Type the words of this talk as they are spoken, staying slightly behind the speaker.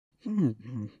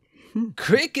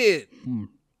Cricket!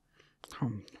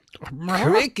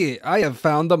 Cricket, I have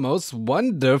found the most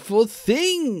wonderful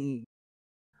thing!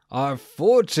 Our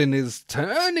fortune is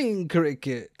turning,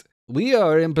 Cricket. We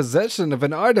are in possession of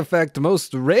an artifact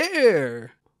most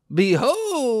rare.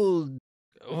 Behold!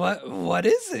 What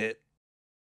is it?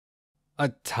 A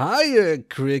tire,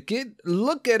 Cricket.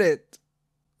 Look at it.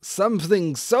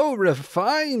 Something so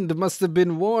refined must have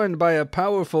been worn by a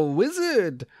powerful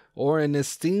wizard or an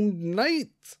esteemed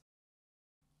knight.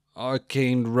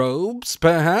 Arcane robes,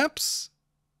 perhaps?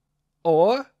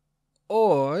 Or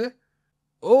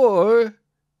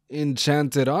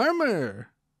enchanted armor.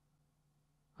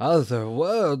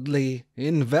 Otherworldly,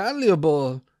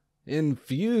 invaluable,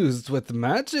 infused with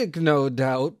magic, no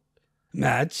doubt.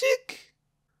 Magic?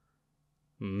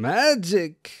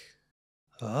 Magic.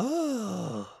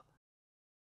 Oh,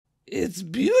 it's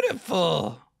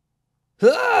beautiful.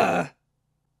 Ah!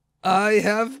 I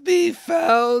have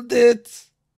befouled it.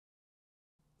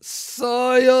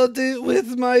 Soiled it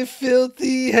with my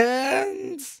filthy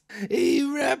hands.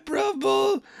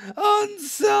 Irreparable,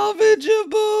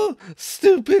 unsalvageable,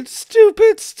 stupid,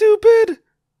 stupid, stupid.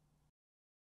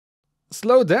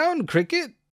 Slow down,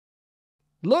 Cricket.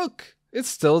 Look, it's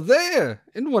still there,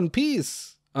 in one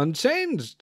piece,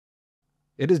 unchanged.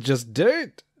 It is just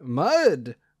dirt,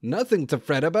 mud, nothing to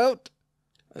fret about.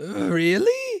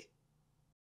 Really?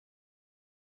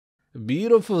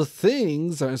 Beautiful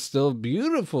things are still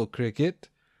beautiful, Cricket,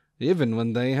 even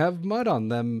when they have mud on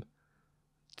them.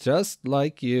 Just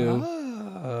like you.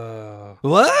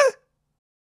 What?